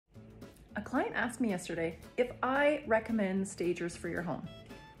A client asked me yesterday if I recommend stagers for your home.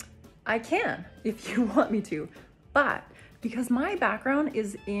 I can if you want me to, but because my background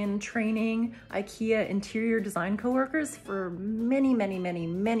is in training IKEA interior design coworkers for many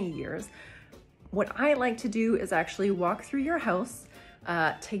years, what I like to do is actually walk through your house,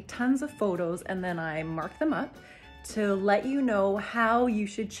 take tons of photos, and then I mark them up to let you know how you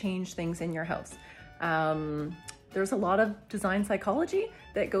should change things in your house. There's a lot of design psychology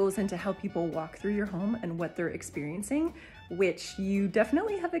that goes into how people walk through your home and what they're experiencing, which you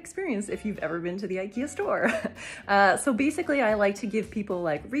definitely have experienced if you've ever been to the IKEA store. So basically I like to give people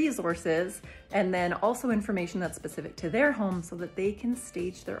like resources and then also information that's specific to their home so that they can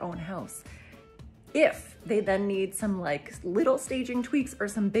stage their own house. If they then need some like little staging tweaks or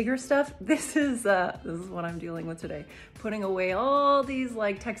some bigger stuff, this is what I'm dealing with today. Putting away all these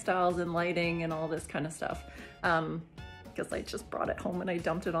like textiles and lighting and all this kind of stuff. Because I just brought it home and I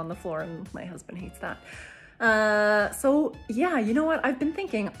dumped it on the floor and my husband hates that. So yeah, you know what? I've been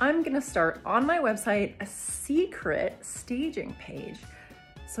thinking I'm gonna start on my website a secret staging page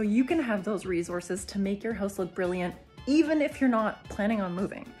so you can have those resources to make your house look brilliant even if you're not planning on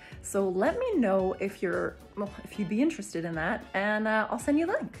moving. So let me know if you'd be interested in that, and I'll send you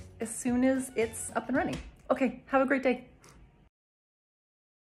a link as soon as it's up and running. Okay, have a great day.